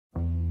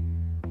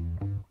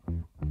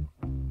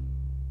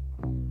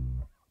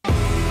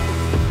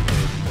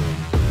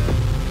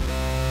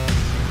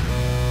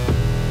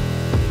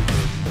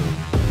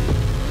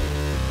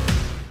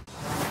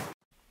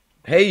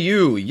Hey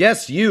you,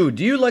 yes you,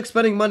 do you like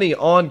spending money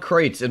on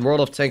crates in World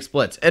of Tanks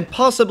Blitz and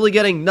possibly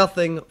getting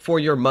nothing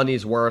for your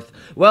money's worth?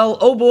 Well,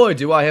 oh boy,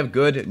 do I have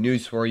good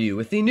news for you.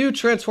 With the new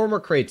Transformer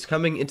crates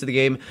coming into the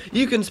game,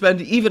 you can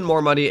spend even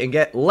more money and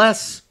get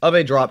less of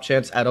a drop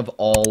chance out of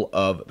all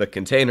of the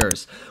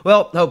containers.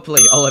 Well,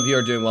 hopefully all of you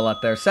are doing well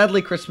out there.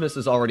 Sadly, Christmas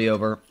is already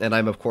over, and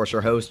I'm of course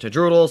your host,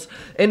 Droodles,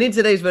 and in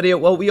today's video,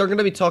 well, we are going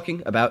to be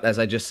talking about, as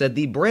I just said,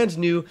 the brand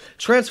new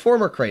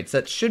Transformer crates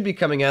that should be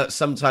coming out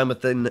sometime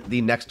within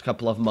the next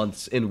couple of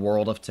months in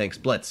World of Tanks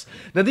Blitz.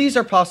 Now, these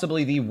are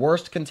possibly the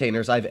worst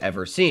containers I've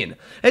ever seen.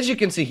 As you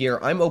can see here,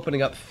 I'm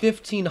opening up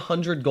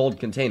 1,500 gold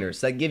containers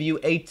that give you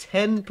a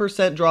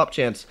 10% drop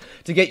chance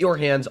to get your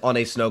hands on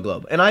a snow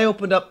globe. And I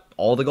opened up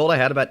all the gold I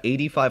had, about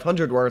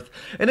 8,500 worth,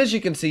 and as you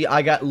can see,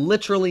 I got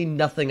literally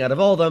nothing out of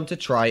all of them to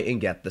try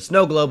and get the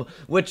snow globe,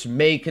 which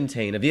may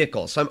contain a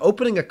vehicle. So I'm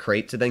opening a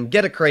crate to then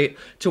get a crate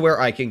to where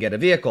I can get a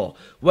vehicle.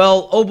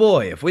 Well, oh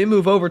boy, if we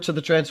move over to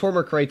the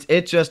Transformer crates,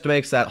 it just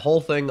makes that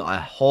whole thing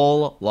a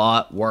whole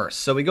lot worse.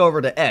 So we go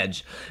over to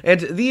Edge,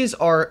 and these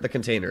are the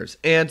containers,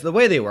 and the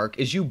way they work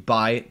is you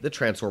buy the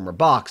Transformer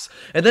box,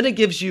 and then it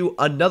gives you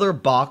another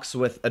box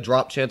with a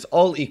drop chance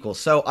all equal.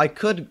 So I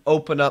could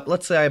open up,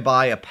 let's say I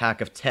buy a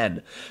pack of 10.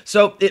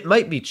 So it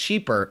might be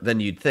cheaper than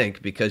you'd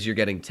think because you're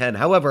getting 10.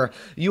 However,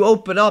 you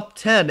open up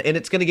 10 and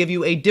it's going to give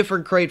you a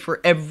different crate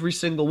for every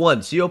single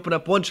one. So you open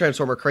up one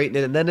Transformer crate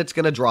and then it's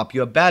going to drop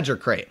you a Badger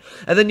crate.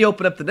 And then you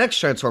open up the next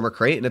Transformer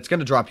crate and it's going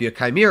to drop you a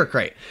Chimera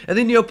crate. And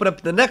then you open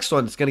up the next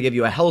one, it's going to give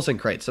you a Helsing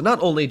crate. So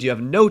not only do you have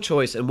no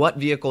choice in what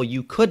vehicle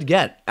you could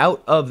get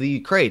out of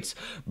the crates,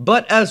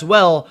 but as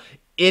well,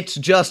 it's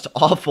just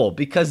awful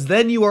because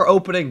then you are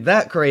opening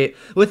that crate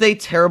with a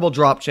terrible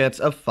drop chance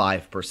of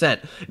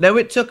 5%. Now,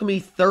 it took me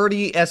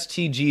 30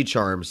 STG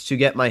charms to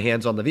get my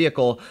hands on the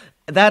vehicle.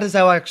 That is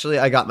how actually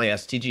I got my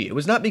STG. It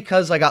was not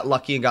because I got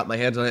lucky and got my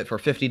hands on it for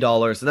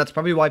 $50, and that's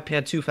probably why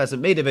Pantoof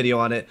hasn't made a video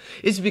on it,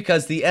 is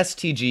because the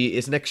STG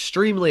is an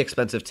extremely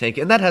expensive tank,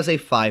 and that has a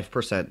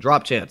 5%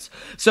 drop chance.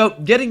 So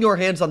getting your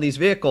hands on these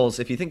vehicles,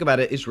 if you think about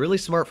it, is really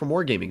smart for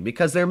wargaming,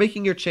 because they're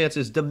making your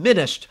chances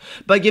diminished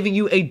by giving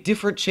you a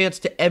different chance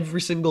to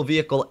every single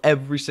vehicle,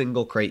 every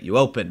single crate you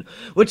open,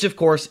 which of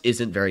course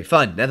isn't very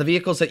fun. Now, the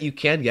vehicles that you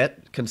can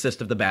get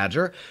consist of the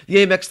Badger, the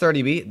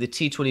AMX-30B, the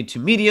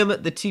T-22 Medium,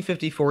 the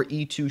T-54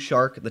 E2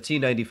 Shark, the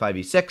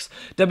T-95E6,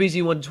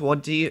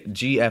 WZ-120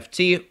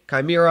 GFT,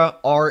 Chimera,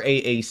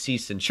 RAAC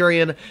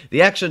Centurion,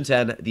 the Action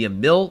 10, the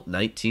Emil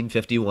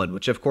 1951,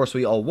 which of course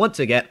we all want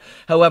to get.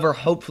 However,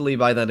 hopefully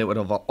by then it would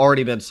have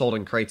already been sold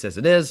in crates as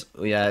it is.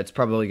 Yeah, it's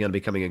probably going to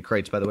be coming in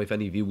crates, by the way, if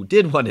any of you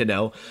did want to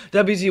know.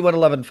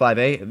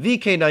 WZ-111-5A,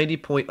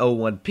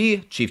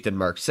 VK90.01P, Chieftain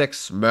Mark 6,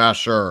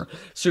 Smasher,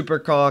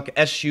 Superconk,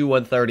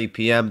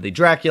 SU-130PM, the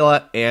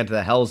Dracula, and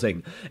the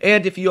Helsing.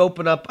 And if you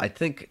open up, I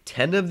think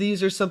 10 of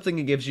these or something,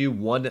 it gives you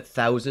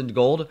 1,000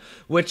 gold,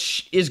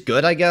 which is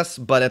good, I guess,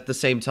 but at the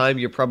same time,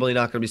 you're probably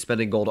not going to be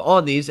spending gold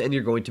on these, and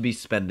you're going to be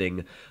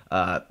spending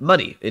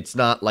money. It's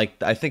not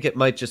like, I think it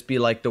might just be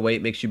like the way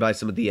it makes you buy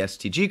some of the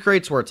STG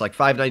crates, where it's like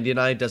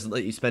 $5.99, doesn't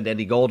let you spend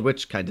any gold,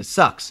 which kind of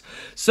sucks.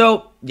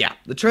 So, yeah,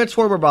 the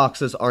Transformer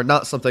boxes are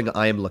not something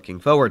I am looking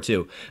forward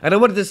to. And I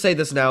wanted to say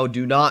this now,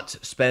 do not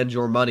spend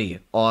your money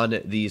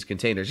on these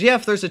containers. Yeah,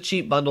 if there's a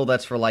cheap bundle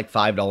that's for like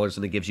 $5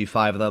 and it gives you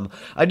 5 of them,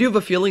 I do have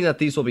a feeling that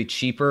these will be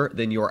cheaper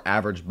than your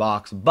average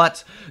box,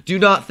 but do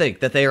not think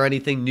that they are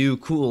anything new,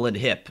 cool, and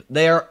hip.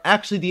 They are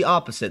actually the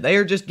opposite. They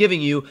are just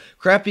giving you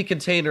crappy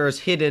containers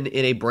hidden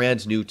in a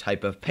brand new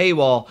type of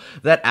paywall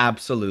that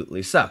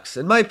absolutely sucks.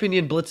 In my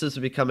opinion, Blitz is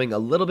becoming a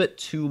little bit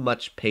too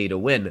much pay to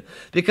win,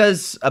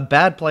 because a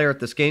bad player at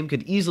this game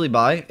could easily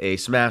buy a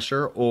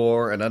Smasher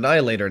or an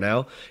Annihilator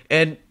now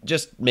and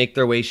just make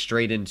their way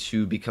straight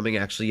into becoming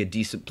actually a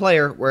decent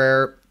player,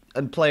 where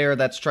a player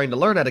that's trying to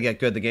learn how to get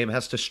good at the game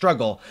has to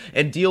struggle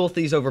and deal with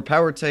these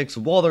overpowered tanks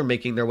while they're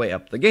making their way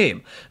up the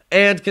game.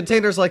 And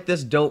containers like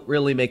this don't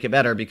really make it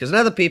better, because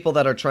now the people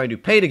that are trying to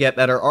pay to get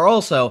better are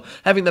also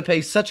having to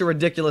pay such a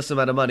ridiculous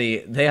amount of money,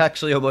 they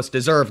actually almost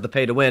deserve the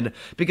pay to win,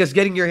 because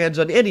getting your hands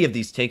on any of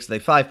these tanks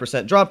with a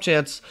 5% drop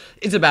chance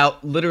is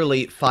about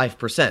literally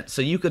 5%.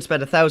 So you could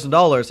spend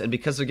 $1,000, and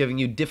because they're giving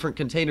you different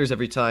containers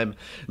every time,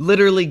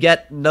 literally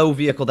get no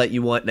vehicle that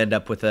you want and end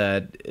up with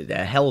a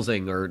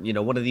Helsing or, you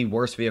know, one of the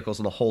worst vehicles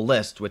on the whole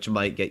list, which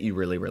might get you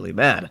really, really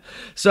mad.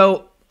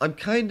 So I'm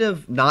kind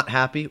of not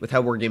happy with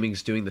how Wargaming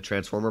is doing the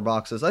Transformer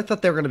boxes. I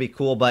thought they were going to be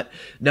cool, but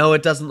no,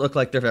 it doesn't look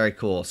like they're very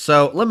cool.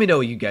 So let me know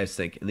what you guys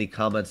think in the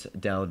comments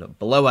down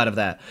below out of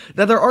that.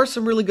 Now, there are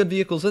some really good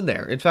vehicles in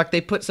there. In fact, they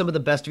put some of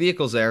the best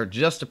vehicles there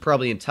just to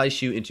probably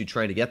entice you into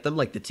trying to get them,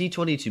 like the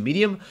T-22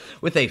 Medium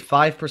with a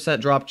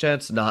 5% drop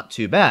chance, not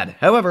too bad.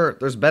 However,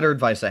 there's better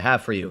advice I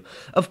have for you.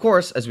 Of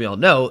course, as we all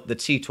know, the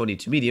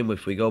T-22 Medium,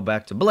 if we go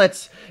back to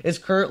Blitz, is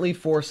currently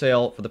for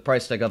sale for the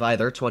price tag of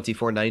either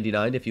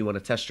 $24.99 if you want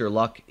to test your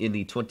luck lock in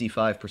the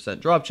 25%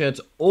 drop chance,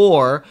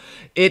 or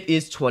it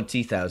is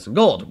 20,000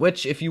 gold,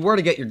 which if you were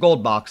to get your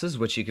gold boxes,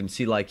 which you can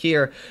see like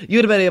here, you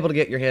would have been able to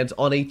get your hands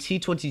on a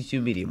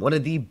T22 medium, one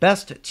of the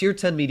best tier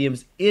 10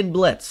 mediums in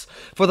Blitz,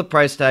 for the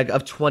price tag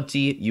of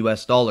 $20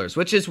 US,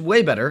 which is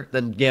way better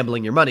than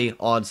gambling your money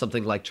on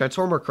something like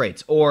Transformer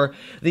crates or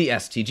the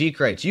STG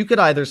crates. You could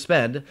either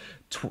spend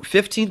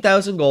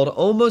 15,000 gold,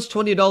 almost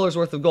 $20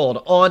 worth of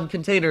gold on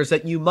containers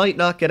that you might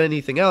not get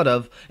anything out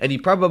of, and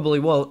you probably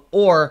won't,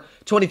 or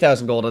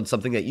 20,000 gold on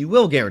something that you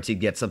will guaranteed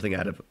get something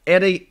out of,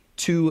 and a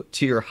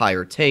 2-tier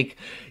higher tank.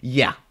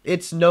 Yeah,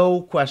 it's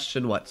no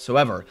question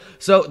whatsoever.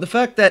 So the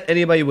fact that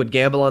anybody would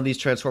gamble on these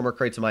Transformer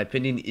crates, in my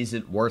opinion,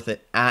 isn't worth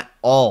it at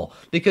all,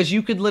 because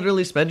you could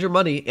literally spend your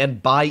money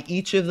and buy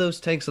each of those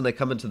tanks when they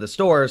come into the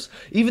stores.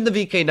 Even the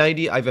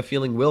VK90, I have a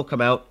feeling, will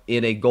come out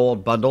in a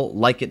gold bundle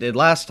like it did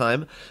last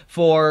time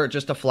for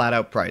just a flat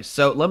out price.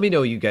 So let me know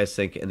what you guys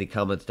think in the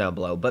comments down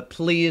below, but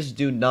please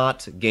do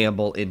not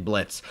gamble in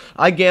Blitz.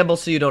 I gamble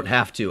so you don't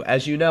have to.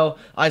 As you know,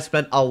 I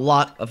spent a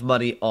lot of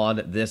money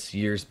on this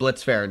year's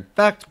Blitz fair. In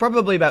fact,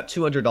 probably about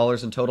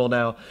 $200 in total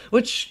now,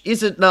 which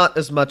isn't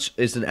as much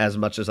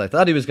as I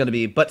thought it was going to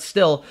be, but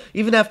still,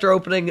 even after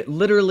opening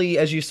literally,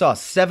 as you saw,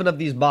 7 of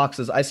these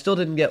boxes, I still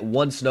didn't get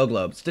one snow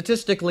globe.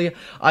 Statistically,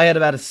 I had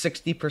about a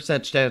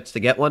 60% chance to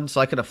get one, so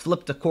I could have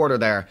flipped a quarter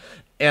there,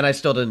 and I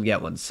still didn't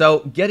get one. So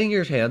getting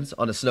your hands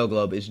on a snow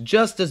globe is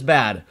just as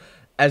bad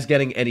as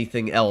getting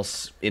anything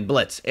else in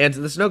Blitz. And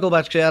the snow globe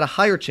actually had a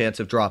higher chance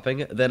of dropping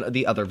than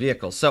the other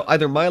vehicles. So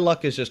either my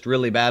luck is just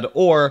really bad,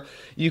 or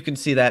you can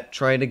see that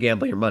trying to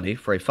gamble your money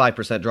for a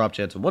 5% drop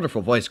chance, a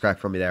wonderful voice crack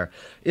from me there,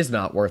 is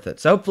not worth it.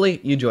 So hopefully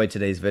you enjoyed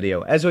today's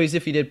video. As always,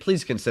 if you did,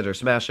 please consider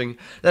smashing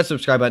that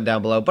subscribe button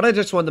down below. But I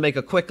just wanted to make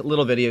a quick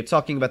little video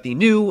talking about the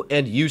new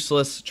and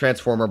useless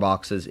Transformer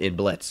boxes in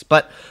Blitz.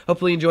 But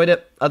hopefully you enjoyed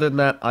it. Other than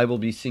that, I will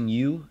be seeing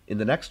you in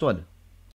the next one.